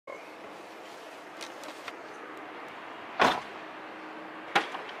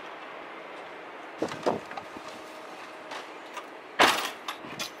What's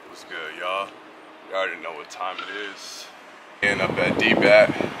good, y'all? You already know what time it is. And up at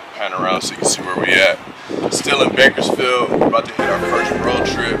D-Bat, pan around so you can see where we at. Still in Bakersfield, we're about to hit our first road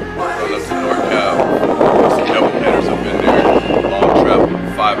trip. Going up to NorCal. Some double headers up in there. Long travel,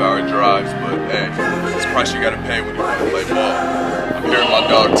 5-hour drives, but hey, it's the price you gotta pay when you want to play ball. I'm here with my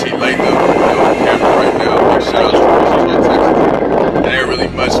dog T Latham on camera right now. Big shout out to Texas. There ain't really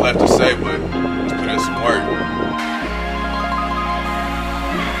much left to say, but let's put in some work.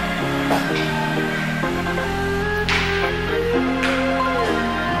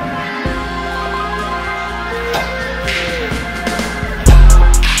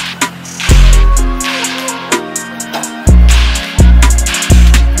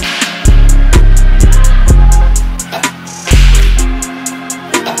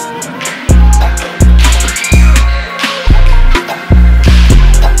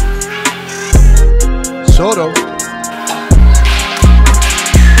 Soto.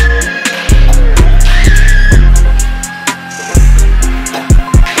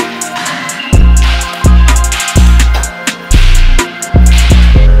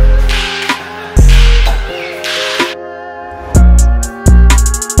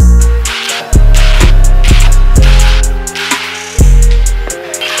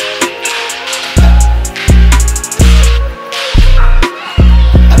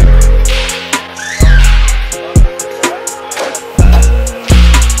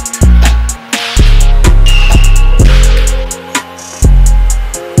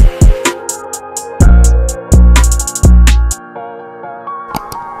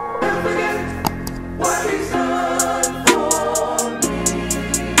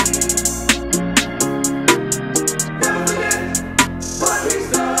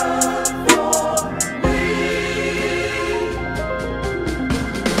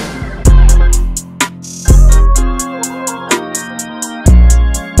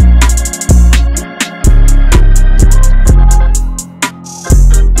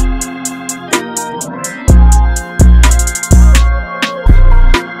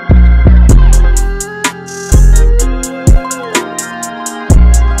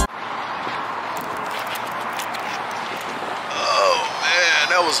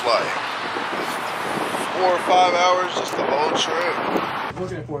 Like 4 or 5 hours, just the whole trip.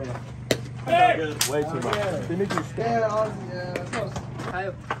 Looking for you. Hey! Way too much. They make you stand.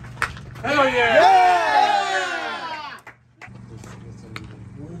 Hell yeah!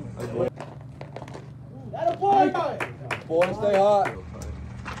 That a boy! Boy, stay hot.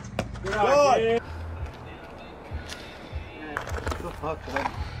 Good. What the fuck, man?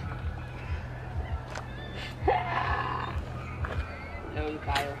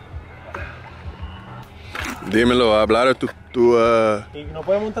 Dímelo, hablar a tu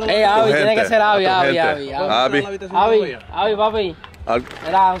Hey, Avi, tiene que ser Avi, Avi. Papi.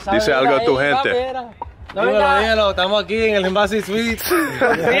 Dice algo a tu gente. Dímelo, estamos aquí en el Embassy Suite.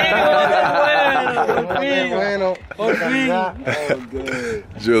 Bueno, por fin.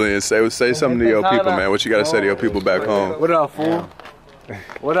 Julian, say something to your people, man. What you gotta say to your people back home? What up, fool?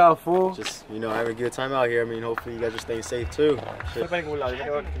 What up, fool? Just, you know, having a good time out here. I mean, hopefully you guys are staying safe too.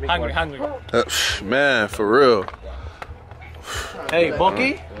 Hungry. Man, for real. Hey,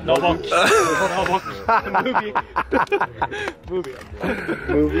 Bucky? No Bucky. Movie.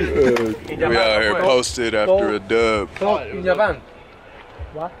 We out here posted after a dub. In Japan.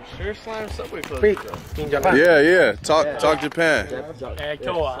 What? Sure, Slime Subway Club. In Japan. Yeah. Talk Japan. 今日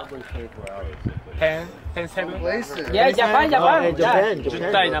は10-7 Yeah, Japan.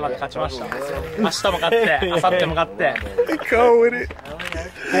 10対7で勝ちました。明日も勝って、明後日も勝って、 Go with it.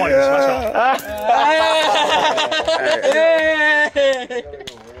 終わりにしましょう。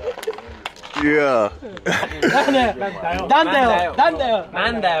Yeah. な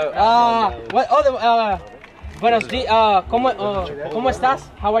んだよ。Buenos días. ¿Cómo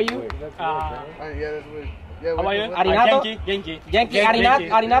estás? How are you? How are you? Arigato. 元気。Arigato.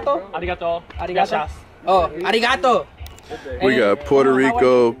 Arigato. Oh, arigato. We got Puerto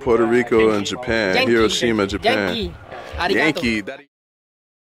Rico, and Japan. Yankee. Hiroshima, Japan. Yankee. Good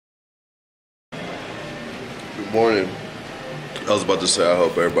morning. I was about to say I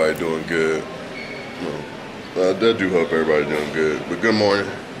hope everybody doing good. I do hope everybody doing good. But good morning.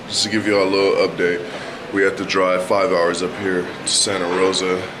 Just to give you all a little update. We had to drive 5 hours up here to Santa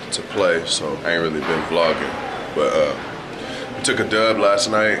Rosa to play, so I ain't really been vlogging. But we took a dub last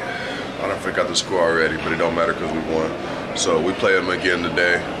night. I don't forgot the score already, but it don't matter because we won. So we play them again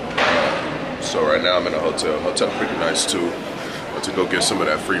today. So right now I'm in a hotel. Hotel pretty nice too. Went to go get some of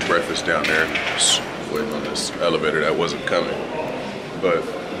that free breakfast down there. Just waiting on this elevator that wasn't coming. But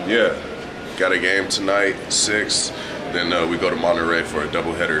yeah, Got a game tonight, 6. Then we go to Monterey for a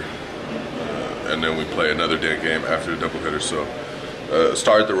doubleheader. And then we play another day game after the doubleheader. So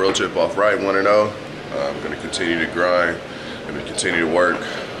started the road trip off right, 1-0. I'm going to continue to grind. I'm going to continue to work.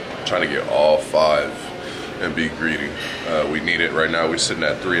 Trying to get all 5 and be greedy. We need it right now. We're sitting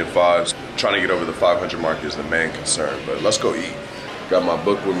at 3 and 5. Trying to get over the 500 mark is the main concern. But let's go eat. Got my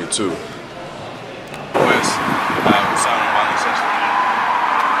book with me too.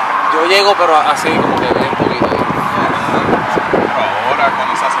 Yo llego, pero así como que bien poquito. Ahora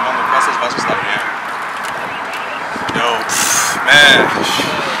cuando estás tomando clases vas a estar bien. Yo, man,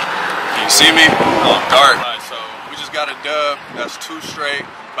 can you see me? I'm dark. Right, so we just got a dub. That's 2 straight.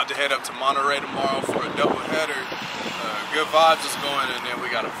 About to head up to Monterey tomorrow for a doubleheader. Good vibes is going, and then we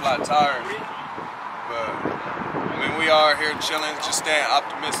got a flat tire. But I mean, we are here chilling, just staying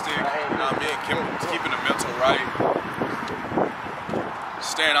optimistic. You know what I mean? Keeping the mental right.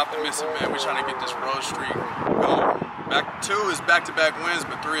 Staying optimistic, man. We're trying to get this road streak going. 2 is back-to-back wins,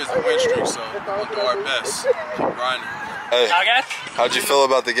 but 3 is a win streak, so we'll do our best. Keep grinding. Hey, how'd you feel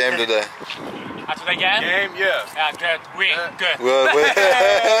about the game today? After the game? Game, yeah. Yeah, good. Win, good. Well,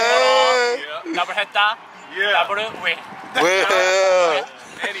 Double header. Yeah. Double win.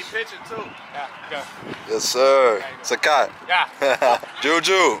 And he pitching too. Yeah, good. Yes, sir. Sakat. Yeah.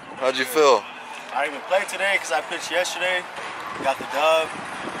 Juju, how'd you feel? I didn't even play today because I pitched yesterday. Got the dub.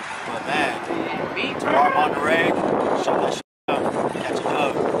 But man, tomorrow Monterey, shut that shit up. Catch a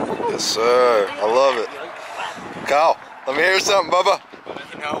dub. Yes, sir. I love it. Kyle, let me hear something, Bubba.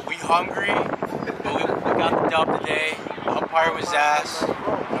 You know, we hungry, but we got the dub today. Umpire was ass.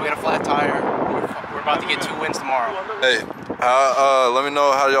 We got a flat tire. We're about to get 2 wins tomorrow. Hey, let me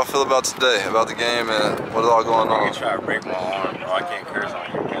know how y'all feel about today, about the game, and what is all going on. You try to break my arm, bro. I can't curse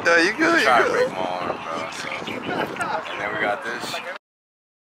on you. Yeah, you good, you Try to good. break my arm, bro. So, and then we got this.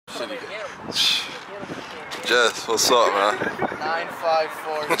 Jess, what's up, man?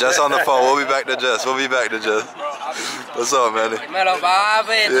 954. Jess on the phone. We'll be back to Jess. We'll be back to Jess. What's up, man? Me lo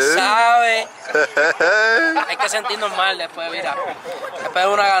papi, tú sabes. Hay que sentirnos mal después, mira. Después de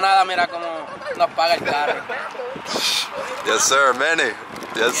una ganada, mira cómo nos paga el carro. Yes, sir, Manny.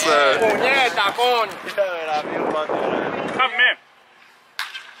 Yes, sir. Puñeta, coño. Come in.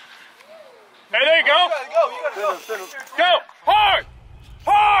 Hey, there you go. Go. Hard.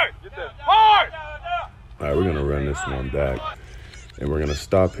 Hard. Hard. All right, we're gonna run this one back, and we're gonna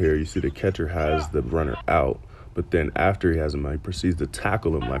stop here. You see the catcher has the runner out, but then after he has him, he proceeds to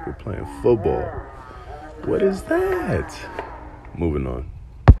tackle him like we're playing football. What is that? Moving on.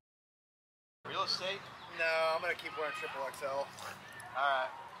 Real estate? No, I'm going to keep wearing XXL. Alright,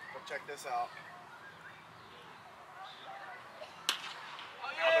 go check this out.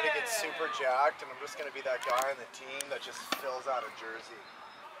 I'm going to get super jacked, and I'm just going to be that guy on the team that just fills out a jersey.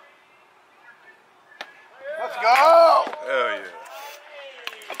 Let's go! Hell yeah.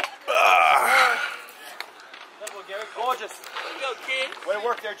 Gorgeous. Go, kid. Way to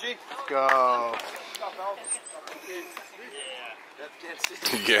work there, G. Let's go.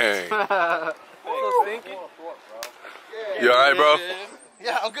 Gang. You alright, bro?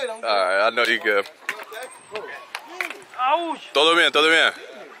 Yeah, I'm good. I'm good. Alright, I know you good. Ouch. Todo bien, todo bien.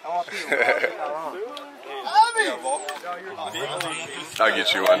 I'll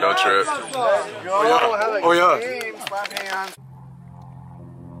get you one, don't trip. Oh, yeah. Slap hands.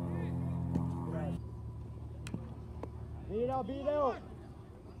 Video.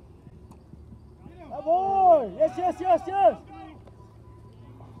 Boy. Yes, yes, yes, yes.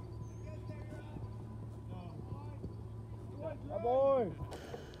 Boy.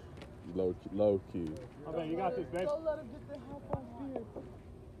 Low key. Okay, you got this, babe. Don't let him get the half on speed.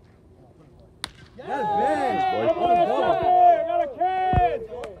 Yes, big. Got a kid.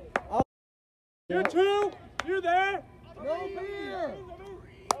 You two. You there? No beer.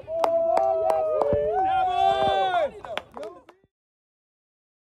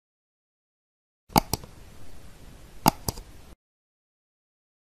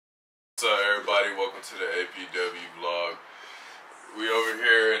 What's up, everybody? Welcome to the APW vlog. We over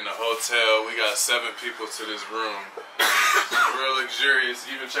here in the hotel. We got 7 people to this room. Real luxurious.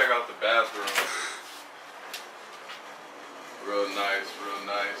 Even check out the bathroom. Real nice, real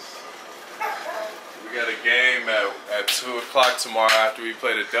nice. We got a game at 2 o'clock tomorrow after we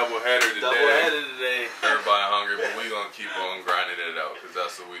play the doubleheader today. Doubleheader today. Everybody hungry, but we gonna keep on grinding it out because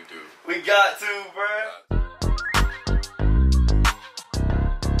that's what we do. We got to, bro.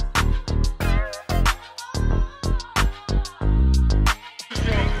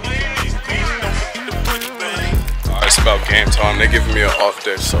 It's about game time. They're giving me an off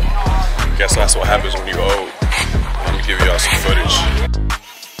day, so I guess that's what happens when you old. Let me give y'all some footage.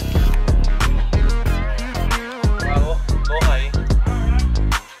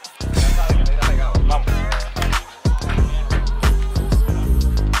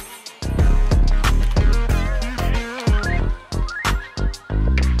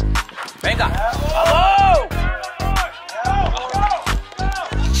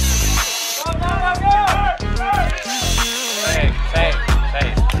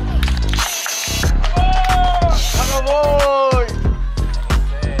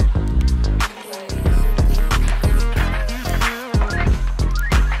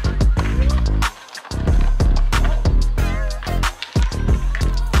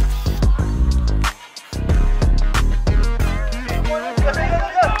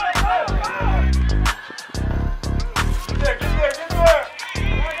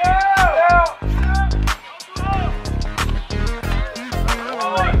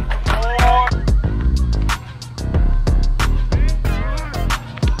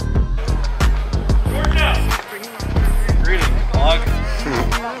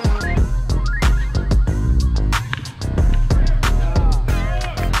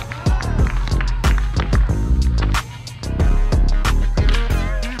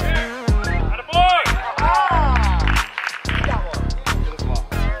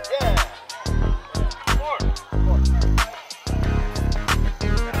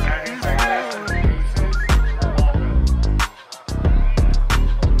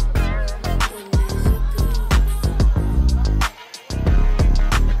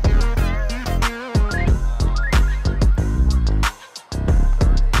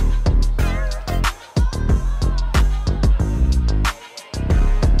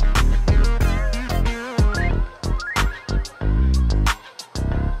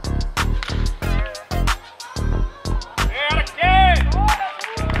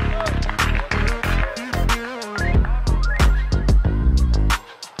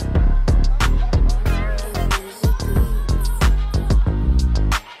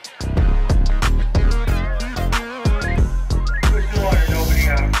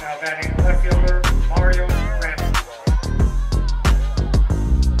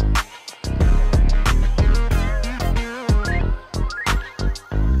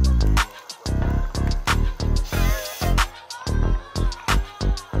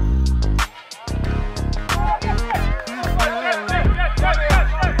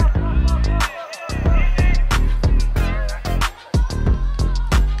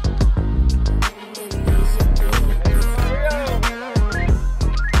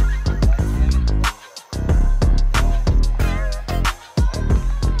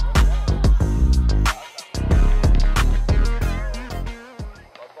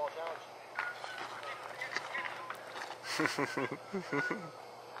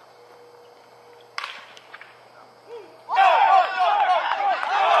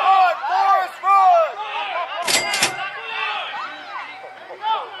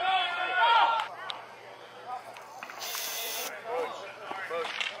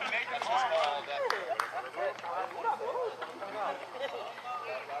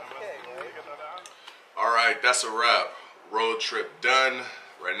 All right, that's a wrap. Road trip done.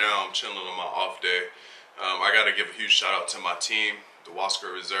 Right now I'm chilling on my off day. I gotta give a huge shout out to my team, the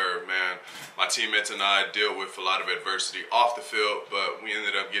Wasco Reserve, man. My teammates and I deal with a lot of adversity off the field, but we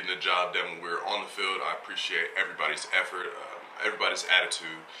ended up getting the job done when we were on the field. I appreciate everybody's effort, everybody's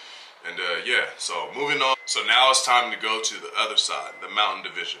attitude. And yeah, so moving on. So now it's time to go to the other side, the Mountain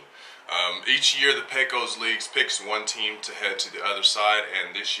Division. Each year the Pecos Leagues picks one team to head to the other side,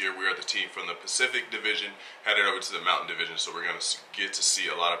 and this year we are the team from the Pacific Division headed over to the Mountain Division, so we're going to get to see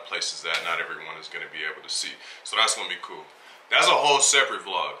a lot of places that not everyone is going to be able to see. So that's going to be cool. That's a whole separate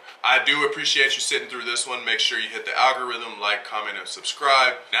vlog. I do appreciate you sitting through this one. Make sure you hit the algorithm, like, comment, and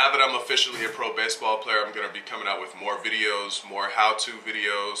subscribe. Now that I'm officially a pro baseball player, I'm going to be coming out with more videos, more how-to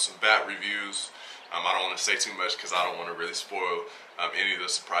videos, some bat reviews. I don't want to say too much because I don't want to really spoil any of the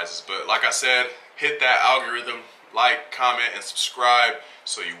surprises. But like I said, hit that algorithm, like, comment, and subscribe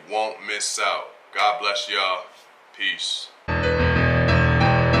so you won't miss out. God bless y'all. Peace.